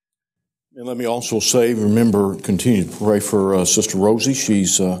And let me also say, remember, continue to pray for Sister Rosie.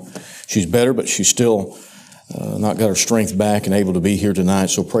 She's better, but she's still not got her strength back and able to be here tonight.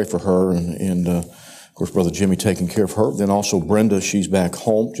 So pray for her, and of course, Brother Jimmy taking care of her. Then also Brenda, she's back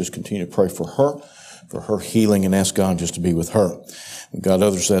home. Just continue to pray for her healing, and ask God just to be with her. We've got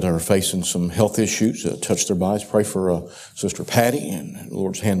others that are facing some health issues, touch their bodies. Pray for Sister Patty, and the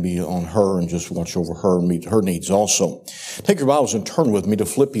Lord's hand be on her, and just watch over her and meet her needs also. Take your Bibles and turn with me to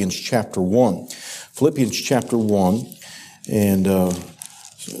Philippians chapter 1. Philippians chapter 1, and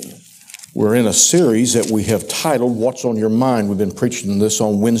we're in a series that we have titled, What's on Your Mind? We've been preaching this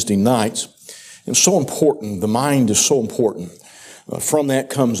on Wednesday nights. It's so important. The mind is so important. From that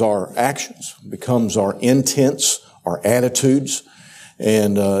comes our actions, becomes our intents, our attitudes,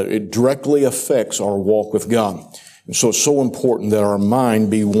 and it directly affects our walk with God. And so it's so important that our mind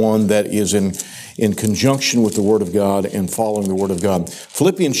be one that is in conjunction with the Word of God and following the Word of God.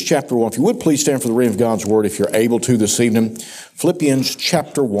 Philippians chapter 1, if you would please stand for the reading of God's Word if you're able to this evening. Philippians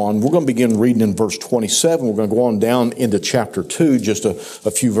chapter 1, we're going to begin reading in verse 27. We're going to go on down into chapter 2, just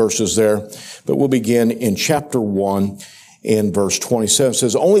a few verses there. But we'll begin in chapter 1 in verse 27. It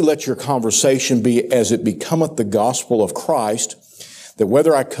says, Only let your conversation be as it becometh the gospel of Christ, that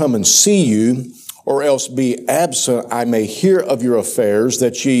whether I come and see you, or else be absent, I may hear of your affairs,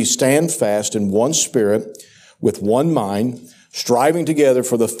 that ye stand fast in one spirit, with one mind, striving together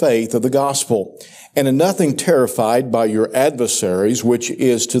for the faith of the gospel, and in nothing terrified by your adversaries, which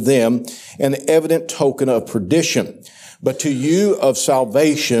is to them an evident token of perdition, but to you of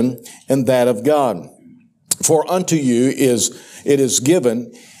salvation and that of God. For unto you it is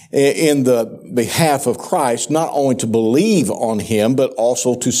given in the behalf of Christ, not only to believe on Him, but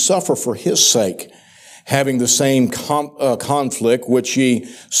also to suffer for His sake, having the same conflict which ye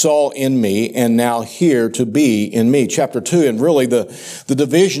saw in me, and now hear to be in me. Chapter 2, and really the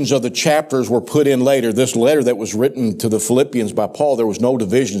divisions of the chapters were put in later. This letter that was written to the Philippians by Paul, there was no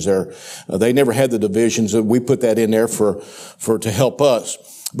divisions there. They never had the divisions. We put that in there to help us.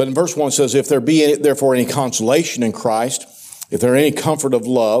 But in verse 1 it says, If there be therefore any consolation in Christ, if there any comfort of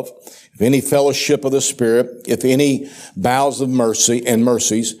love, if any fellowship of the Spirit, if any bowels of mercy and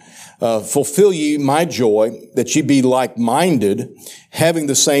mercies, fulfill ye my joy, that ye be like-minded, having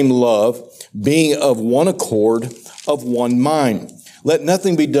the same love, being of one accord, of one mind. Let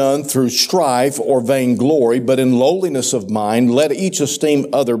nothing be done through strife or vainglory, but in lowliness of mind, let each esteem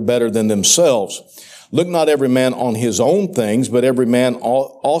other better than themselves. Look not every man on his own things, but every man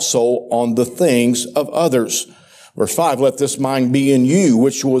also on the things of others. Verse 5, let this mind be in you,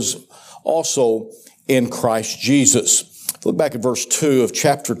 which was also in Christ Jesus. Look back at verse 2 of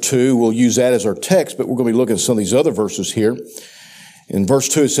chapter 2. We'll use that as our text, but we're going to be looking at some of these other verses here. In verse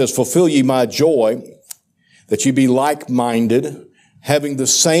 2 it says, Fulfill ye my joy, that ye be like-minded, having the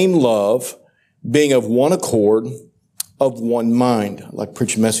same love, being of one accord, of one mind. I'd like to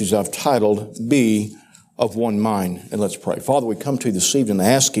preach a message I've titled, Be of One Mind. And let's pray. Father, we come to you this evening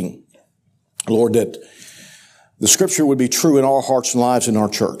asking, Lord, that the Scripture would be true in our hearts and lives in our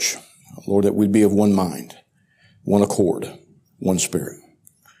church. Lord, that we'd be of one mind, one accord, one spirit.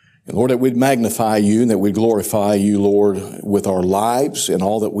 And Lord, that we'd magnify you and that we'd glorify you, Lord, with our lives and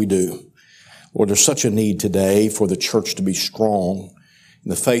all that we do. Lord, there's such a need today for the church to be strong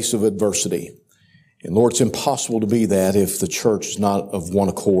in the face of adversity. And Lord, it's impossible to be that if the church is not of one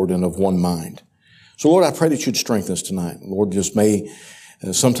accord and of one mind. So Lord, I pray that you'd strengthen us tonight. Lord, just may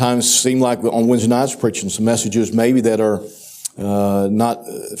sometimes seem like on Wednesday nights preaching some messages maybe that are not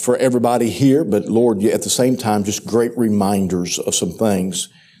for everybody here, but Lord, at the same time, just great reminders of some things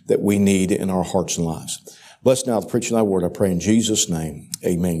that we need in our hearts and lives. Bless now the preaching of thy word, I pray in Jesus' name.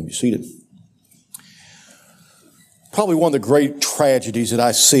 Amen. Be seated. Probably one of the great tragedies that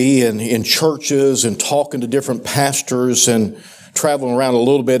I see in churches and talking to different pastors and traveling around a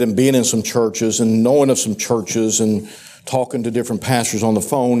little bit and being in some churches and knowing of some churches and talking to different pastors on the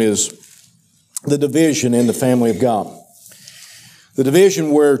phone is the division in the family of God. The division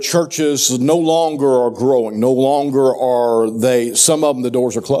where churches no longer are growing, no longer are they, some of them the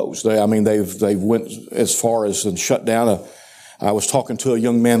doors are closed. They've went as far as and shut down. I was talking to a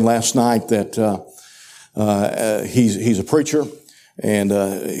young man last night that he's a preacher, and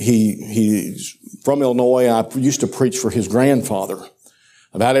he's from Illinois. I used to preach for his grandfather.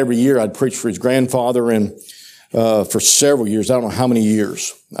 About every year I'd preach for his grandfather, and for several years, I don't know how many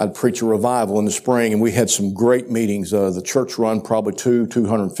years, I'd preach a revival in the spring, and we had some great meetings. The church run probably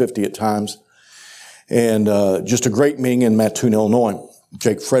 250 at times, and just a great meeting in Mattoon, Illinois.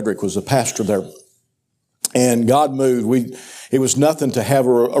 Jake Frederick was the pastor there, and God moved. It was nothing to have a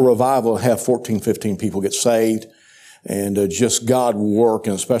revival and have 14, 15 people get saved. And just God work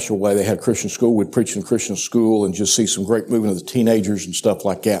in a special way. They had a Christian school. We'd preach in a Christian school and just see some great movement of the teenagers and stuff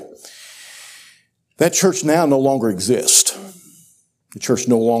like that. That church now no longer exists. The church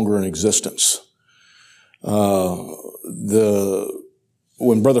no longer in existence. When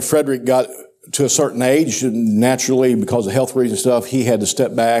Brother Frederick got to a certain age, naturally, because of health reasons and stuff, he had to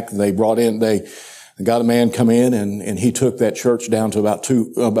step back. They got a man come in and he took that church down to about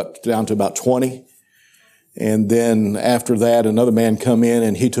 20. And then after that, another man come in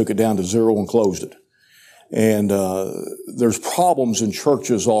and he took it down to 0 and closed it. And there's problems in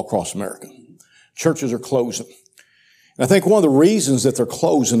churches all across America. Churches are closing. And I think one of the reasons that they're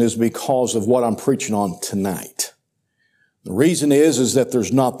closing is because of what I'm preaching on tonight. The reason is that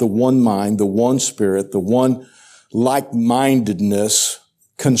there's not the one mind, the one spirit, the one like-mindedness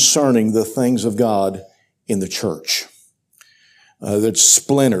concerning the things of God in the church. That's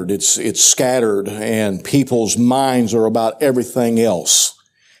splintered, it's scattered, and people's minds are about everything else.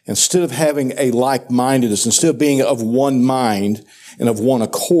 Instead of having a like-mindedness, instead of being of one mind and of one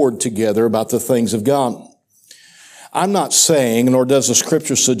accord together about the things of God. I'm not saying, nor does the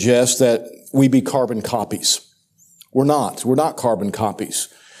Scripture suggest, that we be carbon copies. We're not. We're not carbon copies.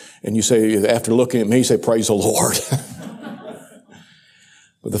 And you say, after looking at me, you say, praise the Lord.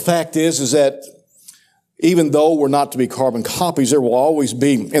 But the fact is that even though we're not to be carbon copies, there will always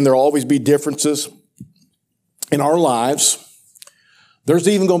be differences in our lives. There's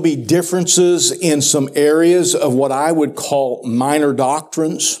even going to be differences in some areas of what I would call minor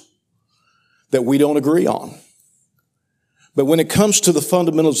doctrines that we don't agree on. But when it comes to the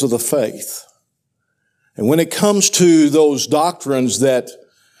fundamentals of the faith, and when it comes to those doctrines that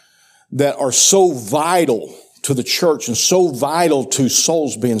are so vital to the church and so vital to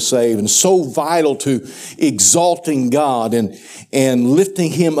souls being saved and so vital to exalting God and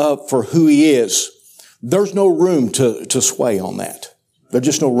lifting Him up for who He is, there's no room to sway on that. There's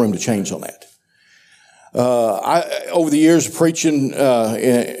just no room to change on that. Over the years of preaching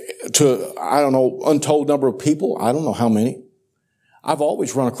to, untold number of people, I don't know how many, I've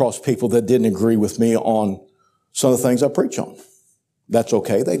always run across people that didn't agree with me on some of the things I preach on. That's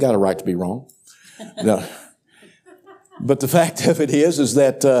okay. They got a right to be wrong. No. But the fact of it is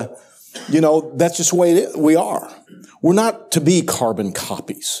that, that's just the way we are. We're not to be carbon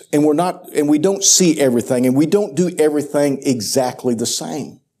copies, and we don't see everything, and we don't do everything exactly the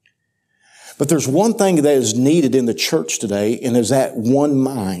same. But there's one thing that is needed in the church today, and is that one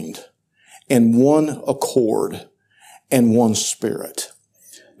mind and one accord and one spirit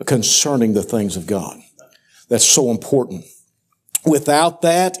concerning the things of God. That's so important. Without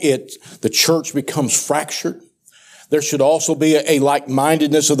that, the church becomes fractured. There should also be a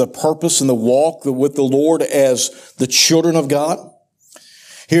like-mindedness of the purpose and the walk with the Lord as the children of God.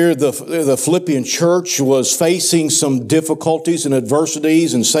 Here, the Philippian church was facing some difficulties and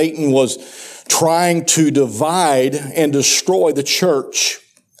adversities, and Satan was trying to divide and destroy the church.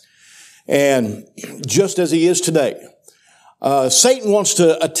 And just as he is today, Satan wants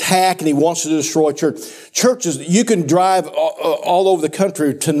to attack and he wants to destroy churches. You can drive all over the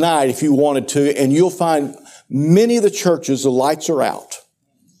country tonight if you wanted to, and you'll find many of the churches, the lights are out.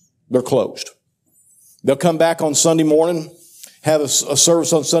 They're closed. They'll come back on Sunday morning, have a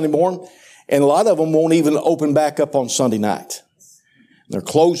service on Sunday morning, and a lot of them won't even open back up on Sunday night. They're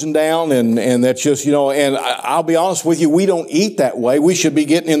closing down, and that's just, and I'll be honest with you, we don't eat that way. We should be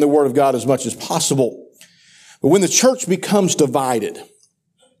getting in the Word of God as much as possible. But when the church becomes divided,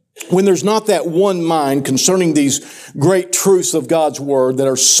 when there's not that one mind concerning these great truths of God's Word that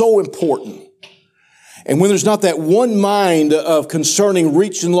are so important, and when there's not that one mind of concerning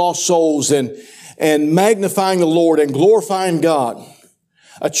reaching lost souls and magnifying the Lord and glorifying God,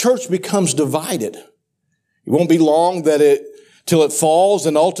 a church becomes divided. It won't be long till it falls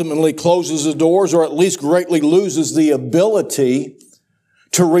and ultimately closes the doors, or at least greatly loses the ability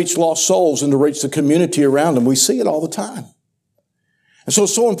to reach lost souls and to reach the community around them. We see it all the time. And so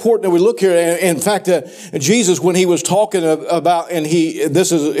it's so important that we look here. In fact, Jesus, when he was talking about, and he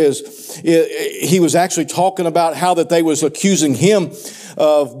was actually talking about how that they was accusing him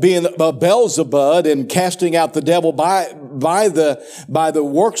of being a Beelzebub and casting out the devil by the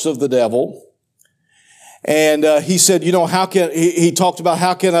works of the devil. And he said, he talked about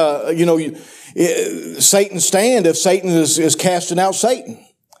how can Satan stand if Satan is casting out Satan.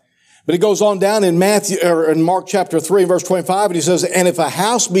 But it goes on down in Mark chapter 3, verse 25, and he says, and if a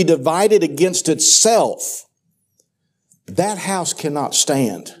house be divided against itself, that house cannot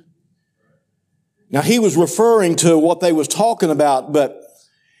stand. Now, he was referring to what they was talking about, but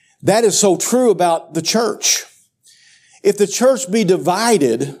that is so true about the church. If the church be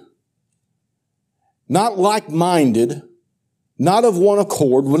divided, not like-minded, not of one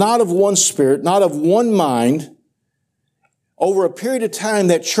accord, not of one spirit, not of one mind, over a period of time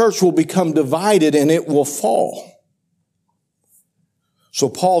that church will become divided and it will fall. So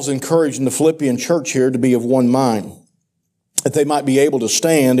Paul's encouraging the Philippian church here to be of one mind, that they might be able to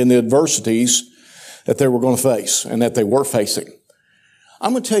stand in the adversities that they were going to face and that they were facing.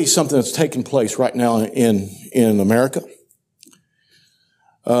 I'm going to tell you something that's taking place right now in America.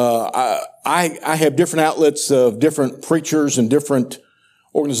 I have different outlets of different preachers and different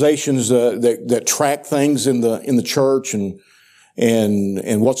organizations that track things in the church and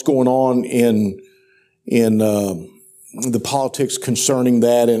what's going on in the politics concerning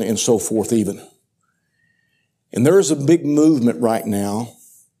that and so forth even. And there is a big movement right now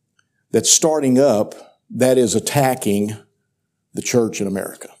that's starting up that is attacking the church in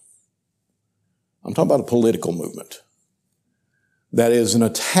America. I'm talking about a political movement. That is an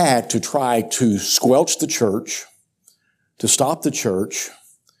attack to try to squelch the church, to stop the church.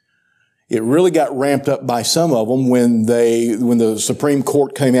 It really got ramped up by some of them when the Supreme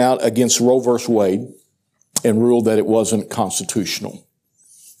Court came out against Roe v. Wade and ruled that it wasn't constitutional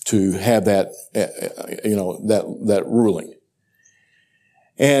to have that ruling.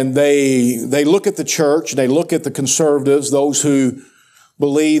 And they look at the church, they look at the conservatives, those who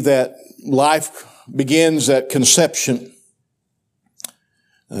believe that life begins at conception.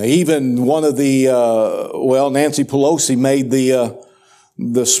 Even one of Nancy Pelosi made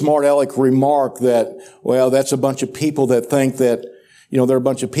the smart aleck remark that, that's a bunch of people that think that, there are a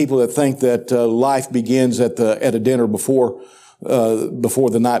bunch of people that think that life begins at a dinner before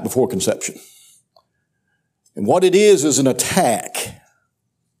the night before conception. And what it is an attack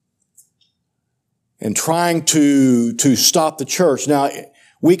and trying to stop the church. Now,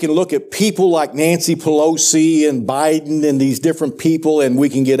 we can look at people like Nancy Pelosi and Biden and these different people and we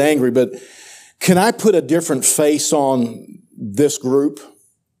can get angry, but can I put a different face on this group?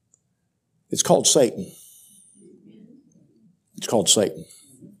 It's called Satan. It's called Satan.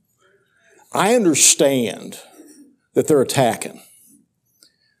 I understand that they're attacking.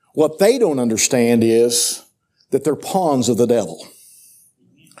 What they don't understand is that they're pawns of the devil.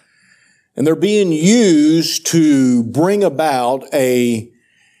 And they're being used to bring about a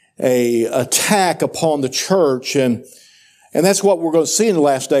attack upon the church, and that's what we're going to see in the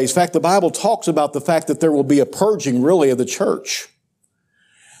last days. In fact, the Bible talks about the fact that there will be a purging really of the church.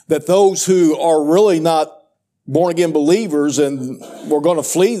 That those who are really not born again believers and we're going to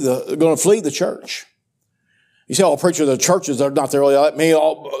flee the church. You say, preacher, the churches are not there.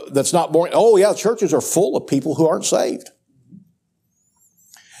 That's not born. Oh yeah, churches are full of people who aren't saved.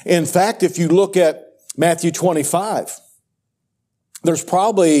 In fact, if you look at Matthew 25, there's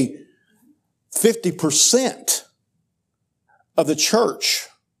probably 50% of the church,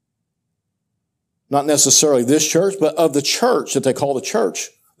 not necessarily this church, but of the church that they call the church,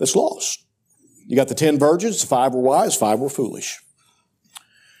 that's lost. You got the 10 virgins, 5 were wise, 5 were foolish.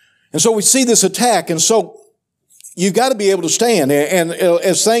 And so we see this attack, and so you've got to be able to stand. And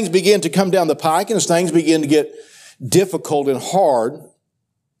as things begin to come down the pike and as things begin to get difficult and hard,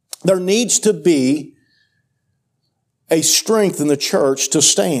 there needs to be a strength in the church to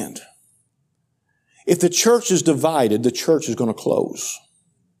stand. If the church is divided, the church is going to close.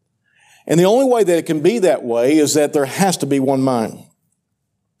 And the only way that it can be that way is that there has to be one mind.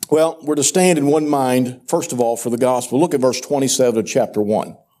 Well, we're to stand in one mind, first of all, for the gospel. Look at verse 27 of chapter 1.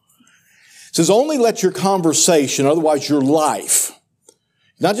 It says, only let your conversation, otherwise your life,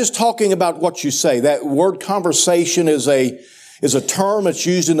 not just talking about what you say. That word conversation is a term that's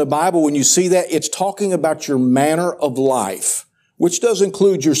used in the Bible. When you see that, it's talking about your manner of life, which does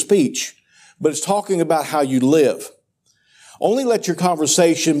include your speech, but it's talking about how you live. Only let your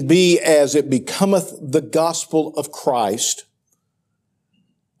conversation be as it becometh the gospel of Christ.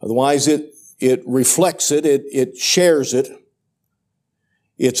 Otherwise, it reflects it, it shares it.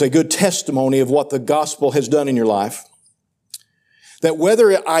 It's a good testimony of what the gospel has done in your life. That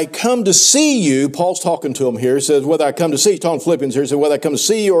whether I come to see you, Paul's talking to him here, he says, whether I come to see you, he's talking to Philippians here, he says, whether I come to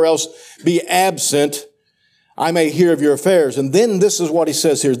see you or else be absent, I may hear of your affairs. And then this is what he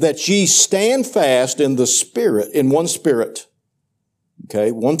says here, that ye stand fast in the Spirit, in one Spirit.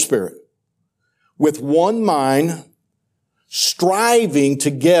 Okay, one Spirit. With one mind, striving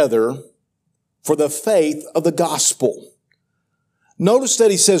together for the faith of the gospel. Notice that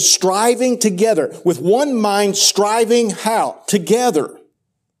he says striving together. With one mind, striving how? Together.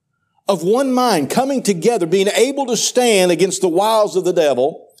 Of one mind, coming together, being able to stand against the wiles of the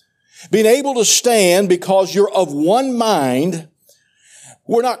devil, being able to stand because you're of one mind.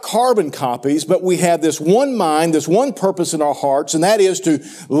 We're not carbon copies, but we have this one mind, this one purpose in our hearts, and that is to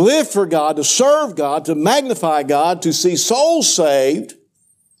live for God, to serve God, to magnify God, to see souls saved,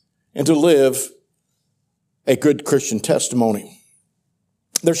 and to live a good Christian testimony.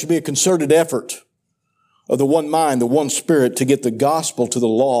 There should be a concerted effort of the one mind, the one spirit, to get the gospel to the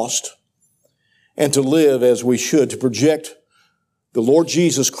lost and to live as we should, to project the Lord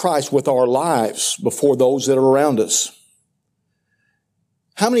Jesus Christ with our lives before those that are around us.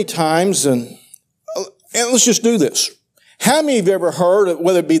 How many times, and let's just do this. How many of you ever heard,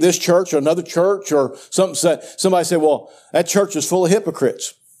 whether it be this church or another church or somebody say, well, that church is full of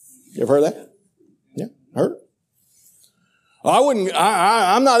hypocrites. You ever heard that? Yeah, heard it.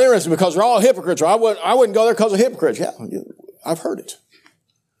 I'm not interested because they're all hypocrites, or I wouldn't go there because of hypocrites. Yeah, I've heard it.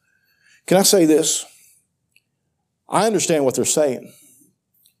 Can I say this? I understand what they're saying.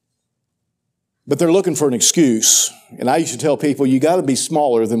 But they're looking for an excuse. And I used to tell people, you got to be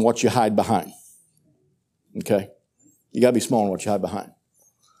smaller than what you hide behind. Okay? You got to be smaller than what you hide behind.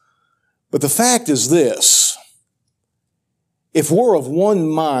 But the fact is this. If we're of one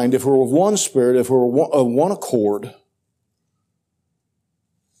mind, if we're of one spirit, if we're of one accord,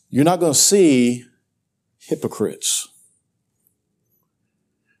 you're not going to see hypocrites.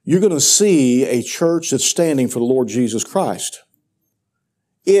 You're going to see a church that's standing for the Lord Jesus Christ.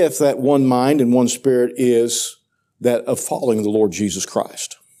 If that one mind and one spirit is that of following the Lord Jesus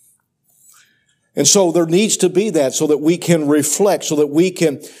Christ. And so there needs to be that so that we can reflect, so that we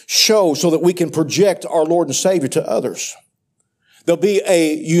can show, so that we can project our Lord and Savior to others. There'll be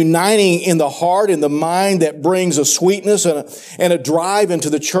a uniting in the heart and the mind that brings a sweetness and a drive into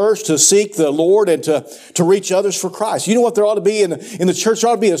the church to seek the Lord and to reach others for Christ. You know what there ought to be in the church?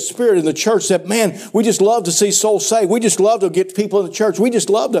 There ought to be a spirit in the church that, man, we just love to see souls saved. We just love to get people in the church. We just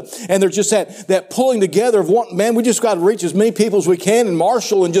love to, and there's just that pulling together of one, man, we just got to reach as many people as we can and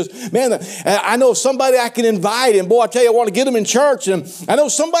marshal and just, man, I know somebody I can invite, and boy, I tell you, I want to get them in church, and I know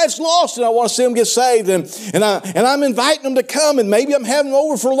somebody's lost and I want to see them get saved, and I'm inviting them to come, and maybe I'm having them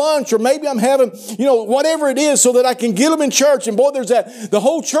over for lunch, or maybe I'm having, whatever it is, so that I can get them in church. And boy, there's that, the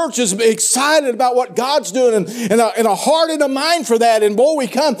whole church is excited about what God's doing, and a heart and a mind for that. And boy, we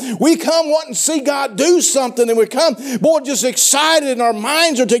come wanting to see God do something, and we come, boy, just excited, and our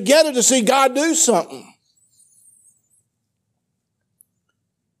minds are together to see God do something.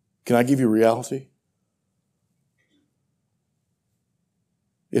 Can I give you reality?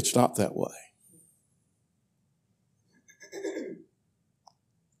 It's not that way.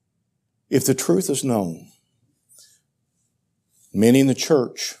 If the truth is known, many in the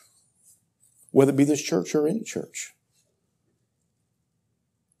church, whether it be this church or any church,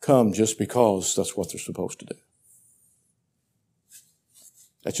 come just because that's what they're supposed to do.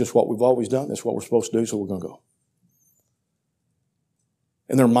 That's just what we've always done. That's what we're supposed to do, so we're going to go.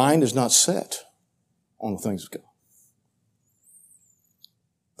 And their mind is not set on the things of God.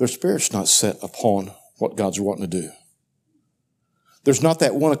 Their spirit's not set upon what God's wanting to do. There's not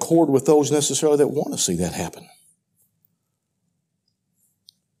that one accord with those necessarily that want to see that happen.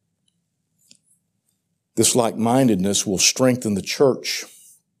 This like-mindedness will strengthen the church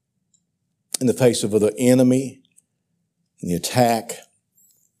in the face of the enemy and the attack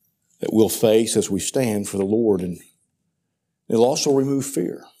that we'll face as we stand for the Lord. And it'll also remove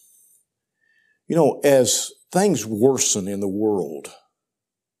fear. As things worsen in the world,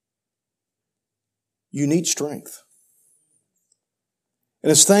 you need strength. And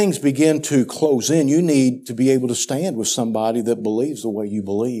as things begin to close in, you need to be able to stand with somebody that believes the way you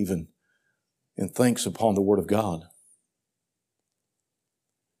believe and thinks upon the Word of God.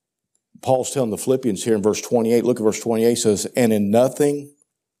 Paul's telling the Philippians here in verse 28, look at verse 28, says, and in nothing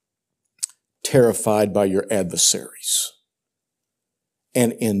terrified by your adversaries.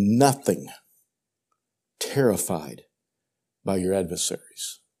 And in nothing terrified by your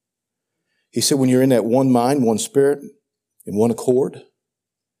adversaries. He said when you're in that one mind, one spirit, in one accord,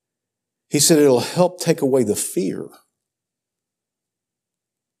 he said it'll help take away the fear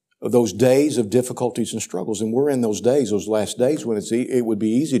of those days of difficulties and struggles. And we're in those days, those last days, when it would be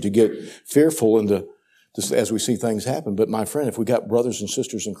easy to get fearful and as we see things happen. But my friend, if we got brothers and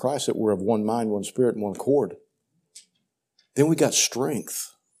sisters in Christ that were of one mind, one spirit, and one accord, then we got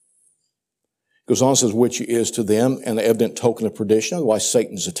strength. It goes on and says, which is to them an evident token of perdition, otherwise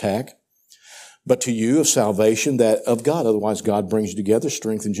Satan's attack. But to you of salvation, that of God. Otherwise, God brings you together,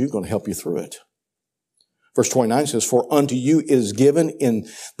 strengthens you, going to help you through it. Verse 29 says, for unto you is given in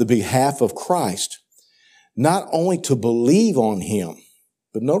the behalf of Christ, not only to believe on Him,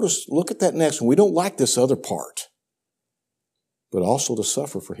 but notice, look at that next one. We don't like this other part, but also to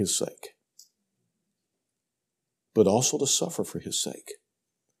suffer for His sake. But also to suffer for His sake.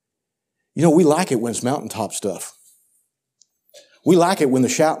 You know, we like it when it's mountaintop stuff. We like it when the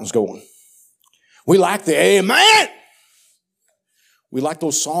shouting's going. We like the amen. We like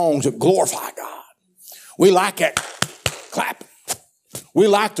those songs that glorify God. We like it. Clap. We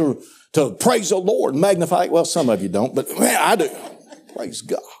like to praise the Lord and magnify. Well, some of you don't, but man, I do. Praise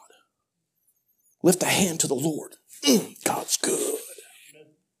God. Lift a hand to the Lord. God's good.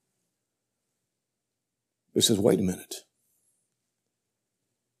 He says, wait a minute.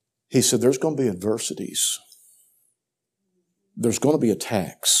 He said, there's going to be adversities. There's going to be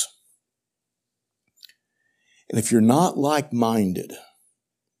attacks. And if you're not like-minded,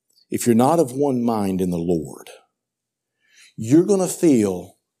 if you're not of one mind in the Lord, you're going to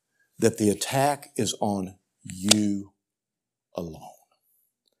feel that the attack is on you alone.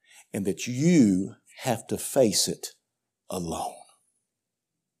 And that you have to face it alone.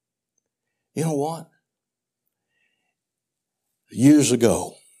 You know what? Years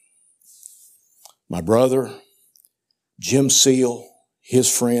ago, my brother, Jim Seal, his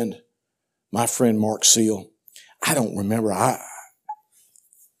friend, my friend Mark Seal, I don't remember. I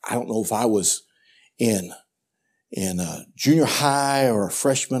don't know if I was in junior high or a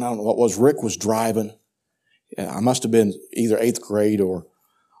freshman. I don't know what it was. Rick was driving. I must have been either 8th grade or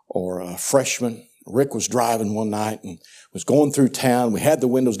a freshman. Rick was driving one night and was going through town. We had the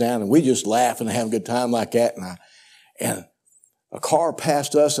windows down and we just laughing and having a good time like that. And a car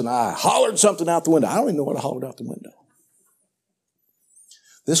passed us and I hollered something out the window. I don't even know what I hollered out the window.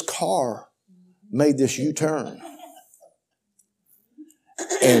 This car made this U-turn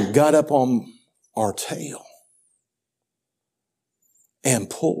and got up on our tail and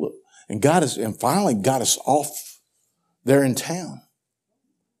pulled it and finally got us off there in town.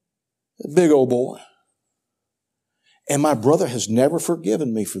 A big old boy. And my brother has never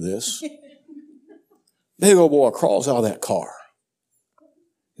forgiven me for this. Big old boy crawls out of that car.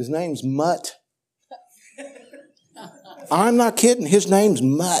 His name's Mutt. I'm not kidding. His name's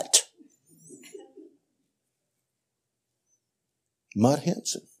Mutt. Mutt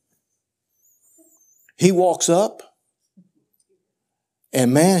Henson. He walks up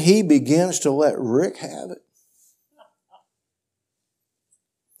and man, he begins to let Rick have it.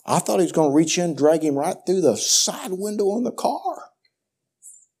 I thought he was going to reach in and drag him right through the side window in the car.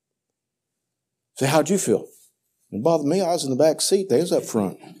 Say, how'd you feel? It didn't bother me. I was in the back seat. They was up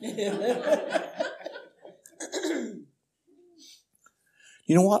front.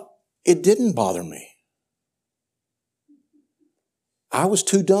 You know what? It didn't bother me. I was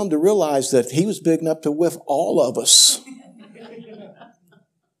too dumb to realize that he was big enough to whiff all of us.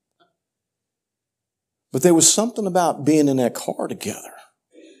 But there was something about being in that car together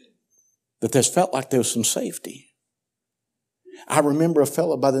that there felt like there was some safety. I remember a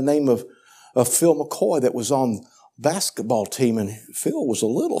fellow by the name of Phil McCoy that was on basketball team, and Phil was a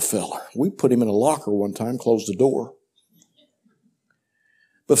little feller. We put him in a locker one time, closed the door.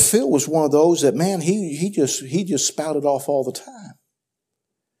 But Phil was one of those that, man, he just spouted off all the time.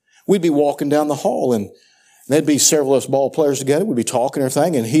 We'd be walking down the hall, and there'd be several of us ball players together. We'd be talking and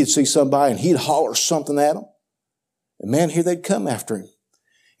everything, and he'd see somebody, and he'd holler something at them. And man, here they'd come after him.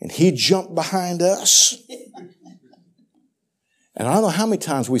 And he'd jump behind us. And I don't know how many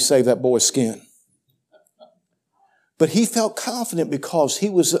times we saved that boy's skin. But he felt confident because he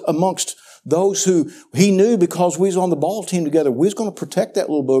was amongst those who he knew because we was on the ball team together. We was going to protect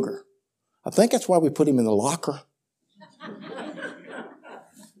that little booger. I think that's why we put him in the locker.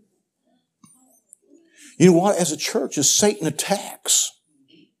 You know what? As a church, as Satan attacks,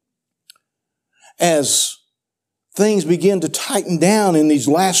 as things begin to tighten down in these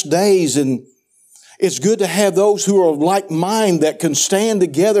last days, and it's good to have those who are of like mind that can stand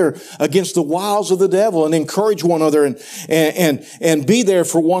together against the wiles of the devil and encourage one another and be there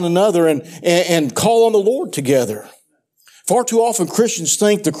for one another and call on the Lord together. Far too often Christians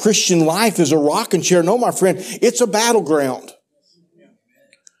think the Christian life is a rocking chair. No, my friend, it's a battleground.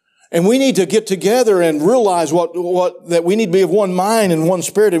 And we need to get together and realize that we need to be of one mind and one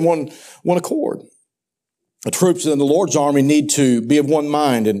spirit and one accord. The troops in the Lord's army need to be of one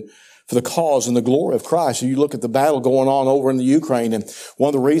mind and for the cause and the glory of Christ. You look at the battle going on over in the Ukraine, and one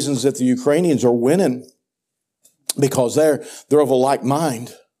of the reasons that the Ukrainians are winning because they're of a like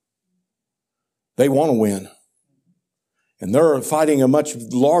mind. They want to win. And they're fighting a much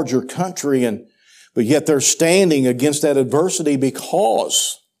larger country, but yet they're standing against that adversity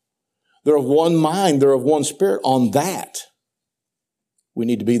because they're of one mind, they're of one spirit. On that, we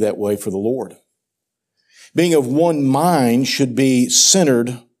need to be that way for the Lord. Being of one mind should be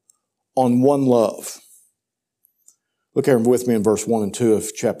centered on one love. Look here with me in verse 1 and 2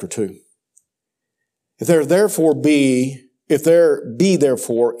 of chapter 2. If there therefore be if there be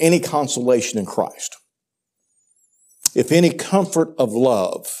therefore any consolation in Christ, if any comfort of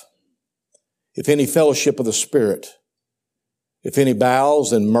love, if any fellowship of the Spirit, if any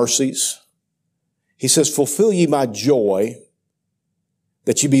bowels and mercies, he says, fulfill ye my joy,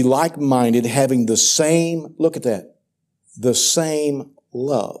 that ye be like-minded, having the same, look at that, the same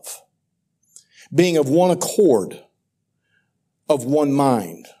love, being of one accord, of one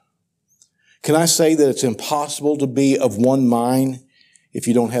mind. Can I say that it's impossible to be of one mind if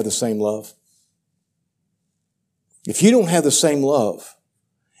you don't have the same love? If you don't have the same love,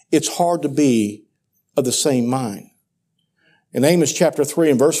 it's hard to be of the same mind. In Amos chapter 3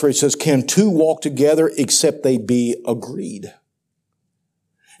 and verse 3, it says, can two walk together except they be agreed?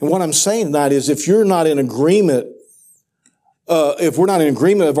 And what I'm saying tonight is if you're not in agreement, if we're not in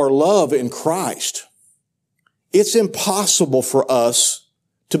agreement of our love in Christ, it's impossible for us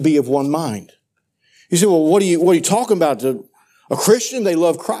to be of one mind. You say, well, what are you talking about? A Christian, they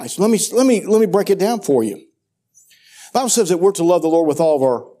love Christ. Let me break it down for you. The Bible says that we're to love the Lord with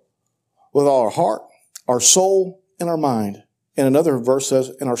all our heart, our soul, and our mind. And another verse says,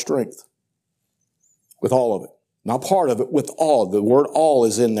 in our strength. With all of it. Not part of it, with all. The word all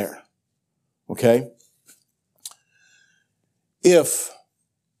is in there. Okay? If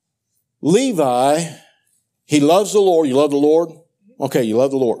Levi, he loves the Lord, you love the Lord? Okay, you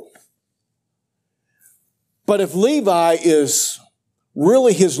love the Lord. But if Levi is,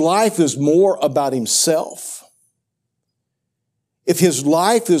 really his life is more about himself, if his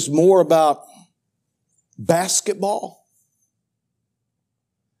life is more about basketball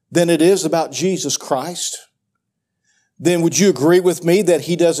than it is about Jesus Christ, then would you agree with me that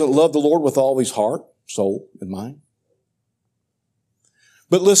he doesn't love the Lord with all his heart, soul, and mind?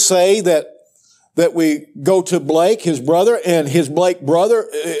 But let's say that we go to Blake, his brother, and his brother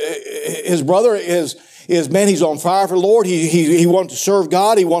is, man, he's on fire for the Lord. He wants to serve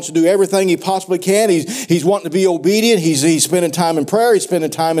God. He wants to do everything he possibly can. He's wanting to be obedient. He's spending time in prayer. He's spending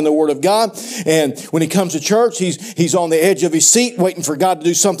time in the Word of God. And when he comes to church, he's on the edge of his seat waiting for God to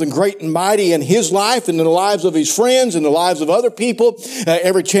do something great and mighty in his life and in the lives of his friends and the lives of other people.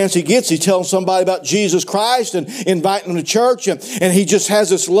 Every chance he gets, he's telling somebody about Jesus Christ and inviting them to church. And he just has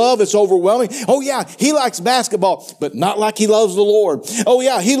this love. It's overwhelming. Oh yeah, he likes basketball, but not like he loves the Lord. Oh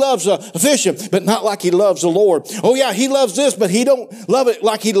yeah, he loves fishing, but not like he loves the Lord. Oh yeah, he loves this, but he don't love it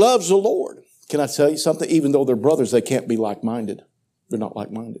like he loves the Lord. Can I tell you something? Even though they're brothers, they can't be like-minded. They're not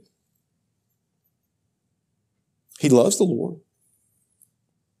like-minded. He loves the Lord,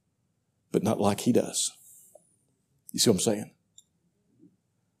 but not like he does. You see what I'm saying?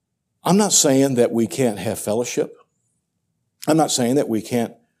 I'm not saying that we can't have fellowship. I'm not saying that we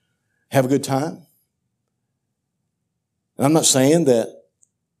can't have a good time. And I'm not saying that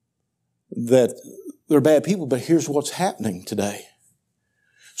they're bad people, but here's what's happening today.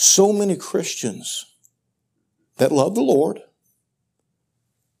 So many Christians that love the Lord,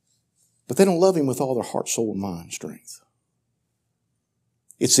 but they don't love Him with all their heart, soul, and mind, strength.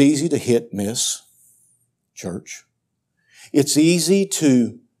 It's easy to hit, miss church. It's easy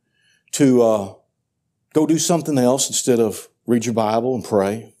to go do something else instead of read your Bible and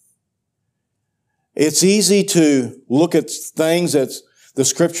pray. It's easy to look at things that the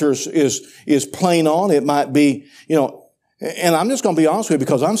Scriptures is plain on. It might be, and I'm just going to be honest with you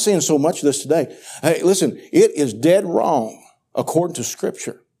because I'm seeing so much of this today. Hey, listen, it is dead wrong according to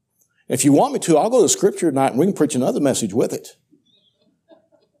Scripture. If you want me to, I'll go to Scripture tonight and we can preach another message with it.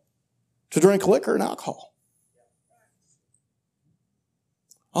 To drink liquor and alcohol.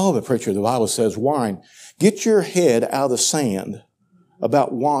 Oh, but preacher, the Bible says wine. Get your head out of the sand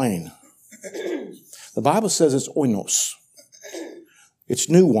about wine. The Bible says it's oinos. It's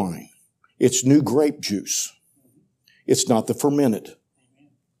new wine. It's new grape juice. It's not the fermented.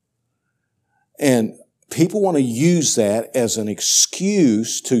 And people want to use that as an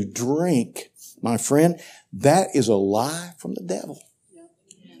excuse to drink. My friend, that is a lie from the devil.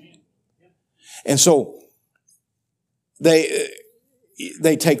 And so they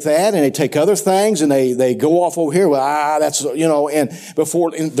take that and they take other things and they go off over here. Well, that's, and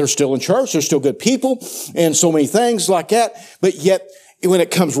before they're still in church, they're still good people and so many things like that. But yet when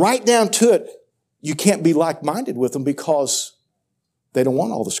it comes right down to it, you can't be like-minded with them because they don't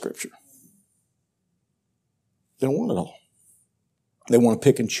want all the Scripture. They don't want it all. They want to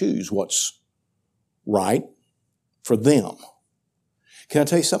pick and choose what's right for them. Can I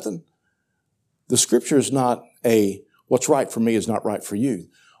tell you something? The Scripture is not what's right for me is not right for you.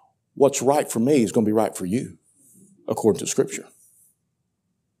 What's right for me is going to be right for you, according to Scripture.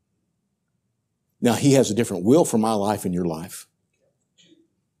 Now, He has a different will for my life and your life.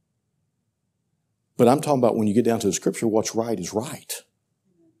 But I'm talking about when you get down to the Scripture, what's right is right.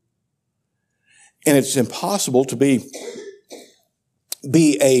 And it's impossible to be,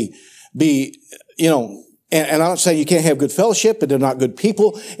 and I'm not saying you can't have good fellowship, but they're not good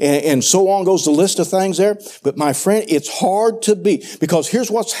people, and so on goes the list of things there. But my friend, it's hard to be, because here's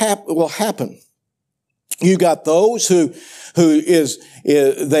what's will happen. You got those who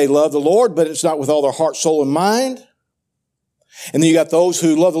they love the Lord, but it's not with all their heart, soul, and mind. And then you got those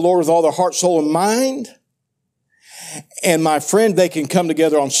who love the Lord with all their heart, soul, and mind. And my friend, they can come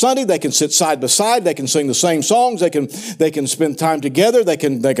together on Sunday. They can sit side by side. They can sing the same songs. They can spend time together. They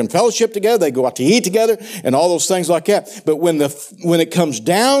can fellowship together. They go out to eat together and all those things like that. But when it comes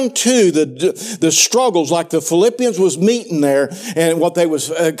down to the struggles, like the Philippians was meeting there and what they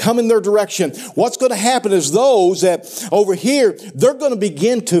was coming their direction, what's going to happen is those that over here, they're going to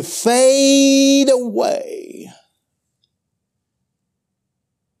begin to fade away.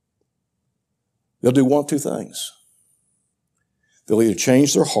 They'll do one of two things. They'll either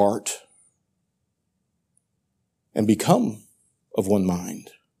change their heart and become of one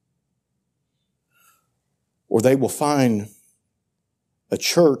mind, or they will find a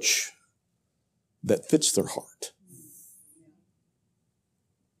church that fits their heart,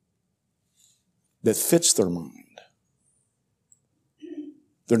 that fits their mind.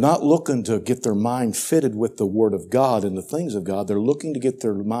 They're not looking to get their mind fitted with the Word of God and the things of God. They're looking to get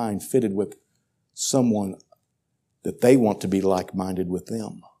their mind fitted with someone that they want to be like-minded with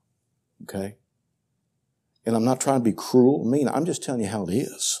them. Okay? And I'm not trying to be cruel or mean. I'm just telling you how it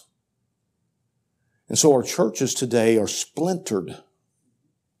is. And so our churches today are splintered.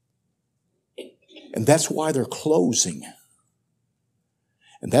 And that's why they're closing.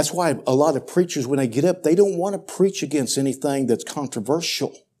 And that's why a lot of preachers, when they get up, they don't want to preach against anything that's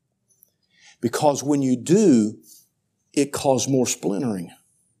controversial. Because when you do, it causes more splintering.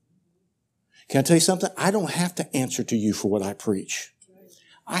 Can I tell you something? I don't have to answer to you for what I preach.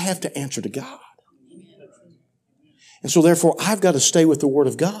 I have to answer to God. And so therefore, I've got to stay with the Word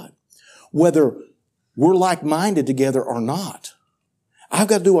of God. Whether we're like-minded together or not, I've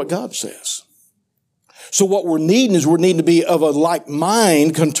got to do what God says. So what we're needing to be of a like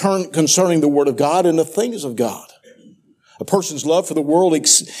mind concerning the Word of God and the things of God. A person's love for the world,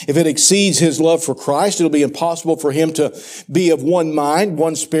 if it exceeds his love for Christ, it'll be impossible for him to be of one mind,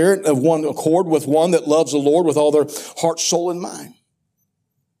 one spirit, of one accord with one that loves the Lord with all their heart, soul, and mind.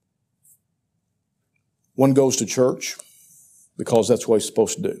 One goes to church because that's what he's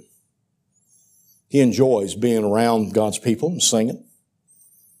supposed to do. He enjoys being around God's people and singing.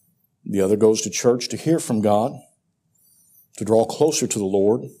 The other goes to church to hear from God, to draw closer to the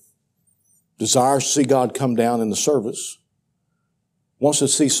Lord, desires to see God come down in the service, wants to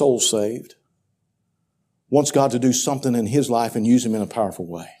see souls saved, wants God to do something in his life and use him in a powerful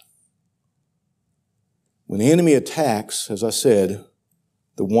way. When the enemy attacks, as I said,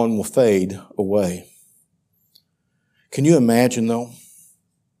 the one will fade away. Can you imagine, though,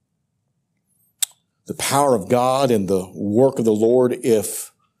 the power of God and the work of the Lord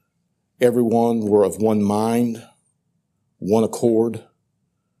if everyone were of one mind, one accord,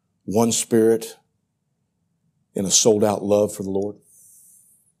 one spirit, in a sold-out love for the Lord?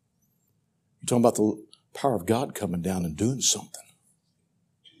 You're talking about the power of God coming down and doing something.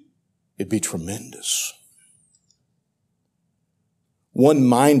 It'd be tremendous.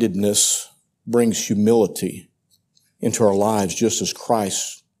 One-mindedness brings humility into our lives, just as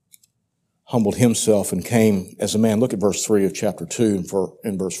Christ humbled himself and came as a man. Look at verse 3 of chapter 2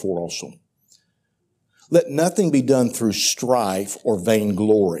 and verse 4 also. Let nothing be done through strife or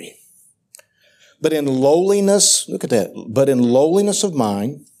vainglory, but in lowliness, look at that, but in lowliness of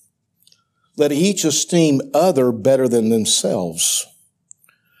mind, let each esteem other better than themselves.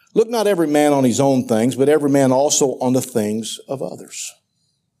 Look not every man on his own things, but every man also on the things of others.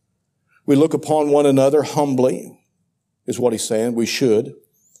 We look upon one another humbly, is what he's saying. We should.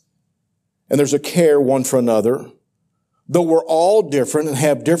 And there's a care one for another. Though we're all different and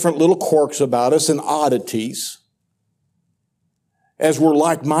have different little quirks about us and oddities, as we're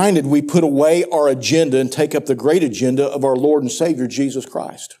like-minded, we put away our agenda and take up the great agenda of our Lord and Savior, Jesus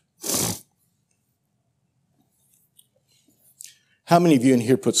Christ. How many of you in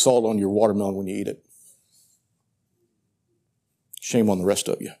here put salt on your watermelon when you eat it? Shame on the rest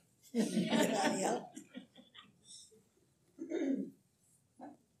of you.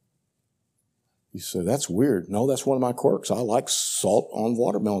 You say, that's weird. No, that's one of my quirks. I like salt on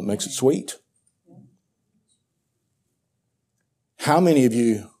watermelon. It makes it sweet. How many of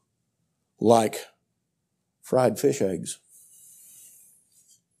you like fried fish eggs?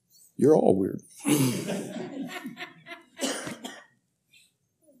 You're all weird.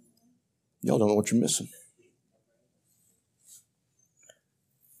 Y'all don't know what you're missing.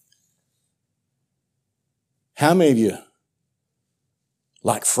 How many of you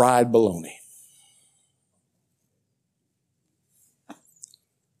like fried bologna?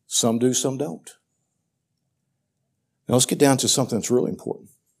 Some do, some don't. Now let's get down to something that's really important.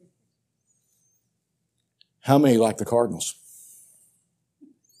 How many like the Cardinals?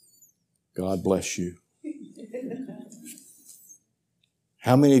 God bless you.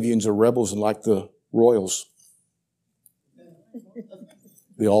 How many of you are rebels and like the Royals?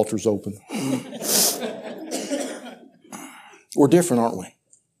 The altar's open. We're different, aren't we?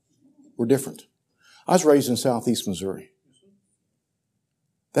 We're different. I was raised in southeast Missouri.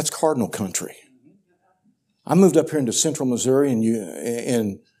 That's Cardinal country. I moved up here into central Missouri,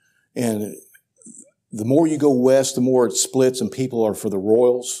 and the more you go west, the more it splits, and people are for the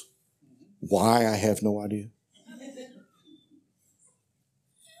Royals. Why, I have no idea.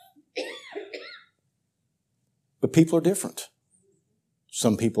 But people are different.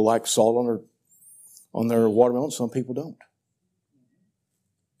 Some people like salt on their watermelon, some people don't.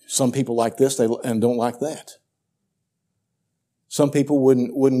 Some people like this and don't like that. Some people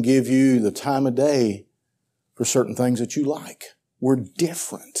wouldn't give you the time of day for certain things that you like. We're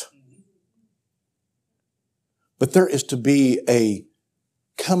different. But there is to be a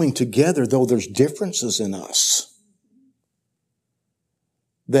coming together, though there's differences in us.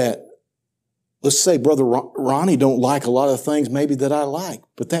 That, let's say Brother Ronnie don't like a lot of things maybe that I like,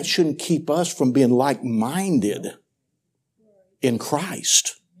 but that shouldn't keep us from being like-minded in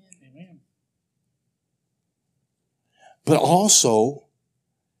Christ. But also,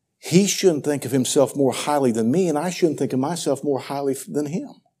 he shouldn't think of himself more highly than me, and I shouldn't think of myself more highly than him.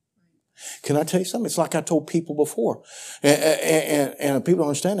 Can I tell you something? It's like I told people before, and people don't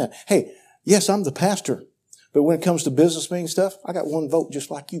understand that. Hey, yes, I'm the pastor, but when it comes to business meeting stuff, I got one vote just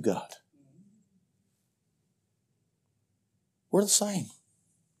like you got. We're the same.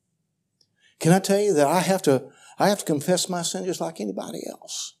 Can I tell you that I have to confess my sin just like anybody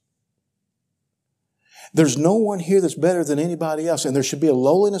else? There's no one here that's better than anybody else, and there should be a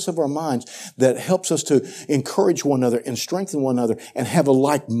lowliness of our minds that helps us to encourage one another and strengthen one another and have a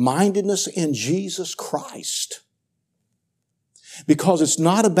like-mindedness in Jesus Christ. Because it's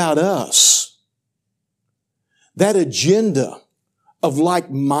not about us. That agenda of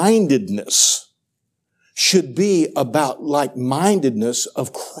like-mindedness should be about like-mindedness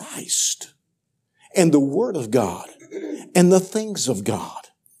of Christ and the Word of God and the things of God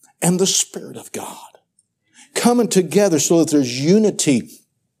and the Spirit of God. Coming together so that there's unity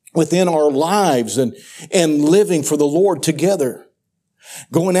within our lives and living for the Lord together.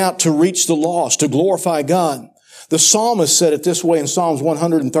 Going out to reach the lost, to glorify God. The psalmist said it this way in Psalms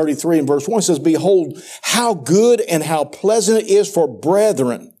 133 and verse 1. It says, "Behold, how good and how pleasant it is for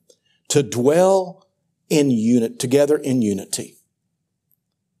brethren to dwell together in unity."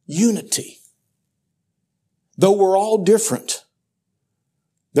 Unity. Though we're all different,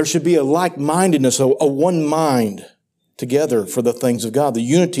 there should be a like-mindedness, a one mind together for the things of God. The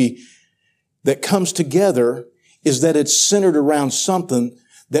unity that comes together is that it's centered around something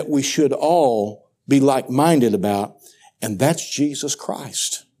that we should all be like-minded about, and that's Jesus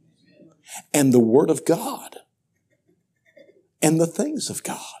Christ and the Word of God and the things of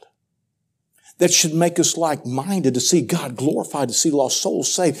God. That should make us like-minded to see God glorified, to see lost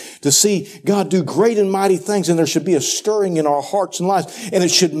souls saved, to see God do great and mighty things. And there should be a stirring in our hearts and lives. And it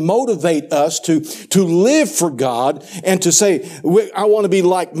should motivate us to live for God and to say, I want to be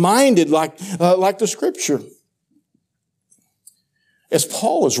like-minded, like the Scripture. As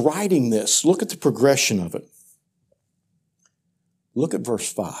Paul is writing this, look at the progression of it. Look at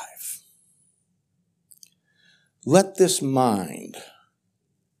verse 5. Let this mind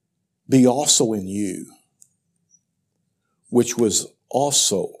be also in you, which was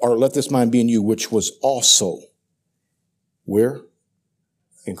also, or let this mind be in you, which was also, where?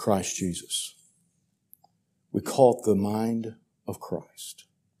 In Christ Jesus. We call it the mind of Christ.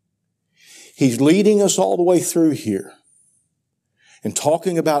 He's leading us all the way through here and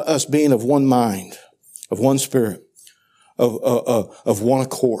talking about us being of one mind, of one spirit, of one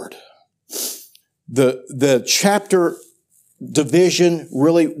accord. The chapter division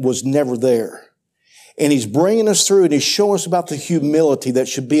really was never there. And he's bringing us through and he's showing us about the humility that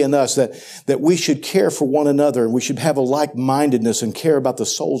should be in us, that we should care for one another and we should have a like-mindedness and care about the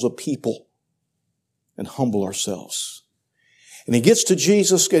souls of people and humble ourselves. And he gets to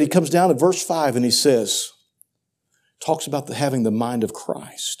Jesus and he comes down to verse 5 and he says, talks about having the mind of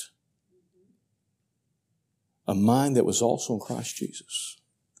Christ. A mind that was also in Christ Jesus.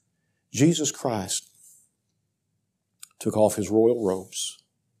 Jesus Christ took off his royal robes.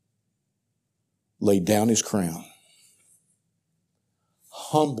 laid down his crown,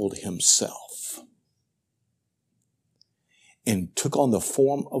 humbled himself, and took on the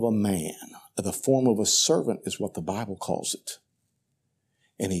form of a man. The form of a servant is what the Bible calls it.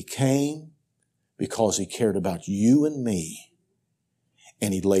 And he came because he cared about you and me.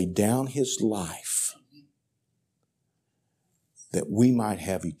 And he laid down his life that we might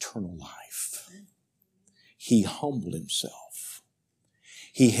have eternal life. He humbled himself.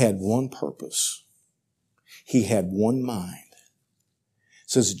 He had one purpose. He had one mind. It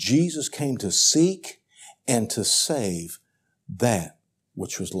says Jesus came to seek and to save that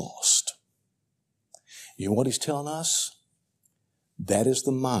which was lost. You know what he's telling us? That is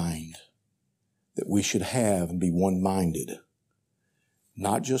the mind that we should have and be one-minded.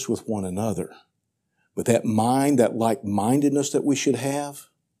 Not just with one another, but that mind, that like-mindedness that we should have,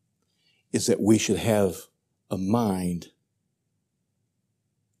 is that we should have a mind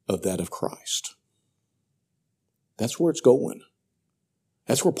of that of Christ. That's where it's going.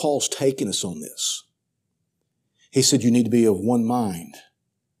 That's where Paul's taking us on this. He said you need to be of one mind.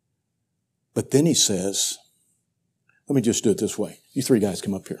 But then he says, let me just do it this way. You three guys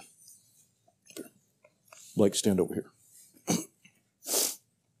come up here. Blake, stand over here.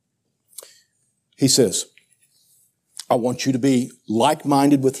 He says, I want you to be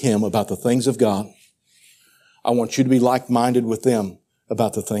like-minded with him about the things of God. I want you to be like-minded with them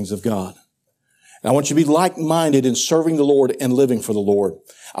about the things of God. And I want you to be like-minded in serving the Lord and living for the Lord.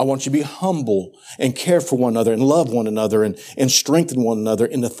 I want you to be humble and care for one another and love one another and strengthen one another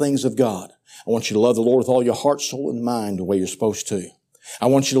in the things of God. I want you to love the Lord with all your heart, soul, and mind the way you're supposed to. I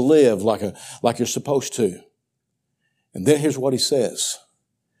want you to live like you're supposed to. And then here's what he says.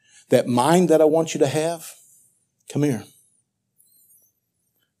 That mind that I want you to have, come here.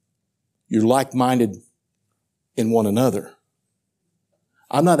 You're like-minded in one another.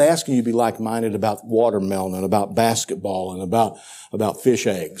 I'm not asking you to be like-minded about watermelon and about basketball and about fish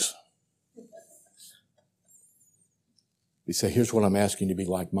eggs. You say, here's what I'm asking you to be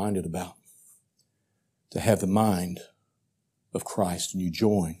like-minded about. To have the mind of Christ and you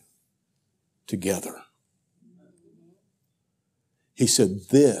join together. He said,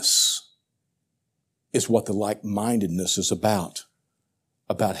 this is what the like-mindedness is about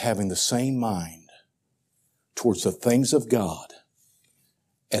having the same mind towards the things of God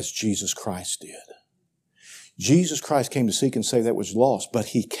as Jesus Christ did. Jesus Christ came to seek and save that which was lost, but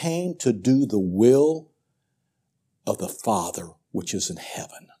he came to do the will of the Father which is in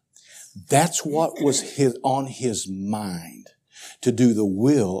heaven. That's what was on his mind, to do the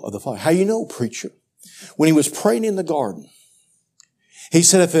will of the Father. How you know, preacher? When he was praying in the garden, he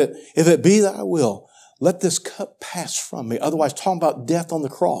said, if it be thy will, let this cup pass from me. Otherwise, talking about death on the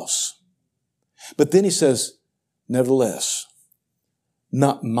cross. But then he says, nevertheless,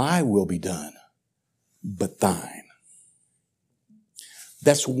 not my will be done, but thine.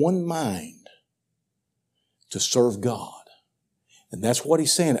 That's one mind to serve God. And that's what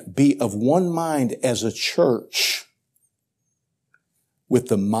he's saying. Be of one mind as a church with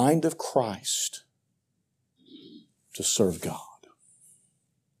the mind of Christ to serve God.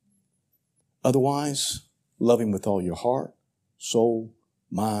 Otherwise, love him with all your heart, soul,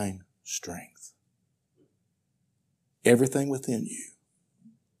 mind, strength. Everything within you.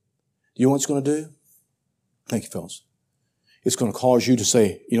 Do you know what it's going to do? Thank you, fellas. It's going to cause you to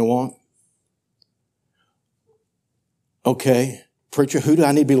say, you know what? Okay, preacher, who do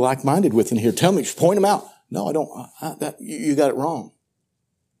I need to be like-minded with in here? Tell me, point them out. No, I don't. You got it wrong.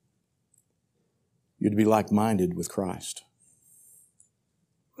 You're to be like-minded with Christ.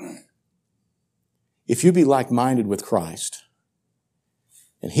 If you be like-minded with Christ,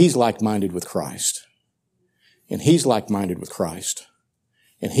 and he's like-minded with Christ, and he's like-minded with Christ,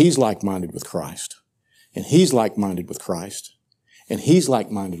 and he's like-minded with Christ, and he's like-minded with Christ, and he's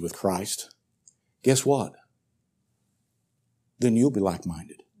like-minded with Christ, guess what? Then you'll be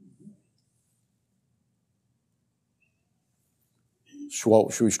like-minded. So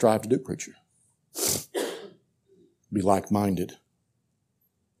what should we strive to do, preacher? Be like-minded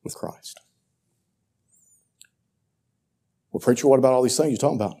with Christ. Well, preacher, what about all these things you're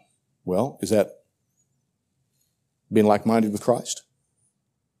talking about? Well, is that being like-minded with Christ?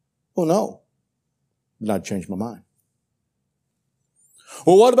 Oh, no. Then I'd change my mind.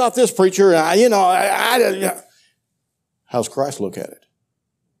 Well, what about this, preacher? How's Christ look at it?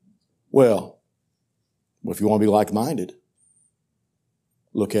 Well, if you want to be like-minded,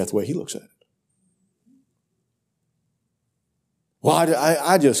 look at the way he looks at it. Well,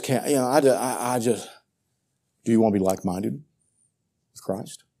 I just can't, do you want to be like-minded with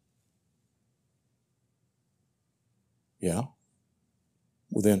Christ? Yeah.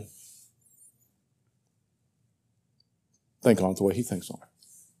 Well then, think on it the way He thinks on it.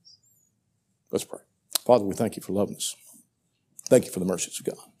 Let's pray. Father, we thank You for loving us. Thank You for the mercies of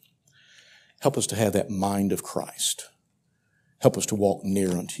God. Help us to have that mind of Christ. Help us to walk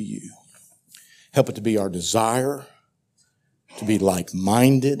near unto You. Help it to be our desire to be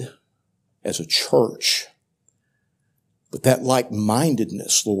like-minded as a church. But that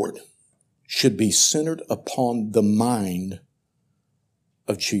like-mindedness, Lord, should be centered upon the mind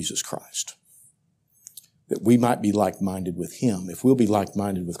of Jesus Christ. That we might be like-minded with Him. If we'll be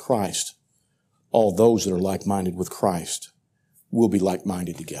like-minded with Christ, all those that are like-minded with Christ will be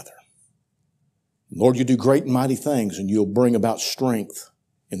like-minded together. Lord, You do great and mighty things, and You'll bring about strength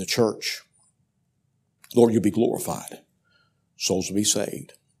in the church. Lord, You'll be glorified. Souls will be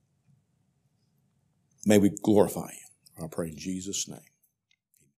saved. May we glorify You. I pray in Jesus' name.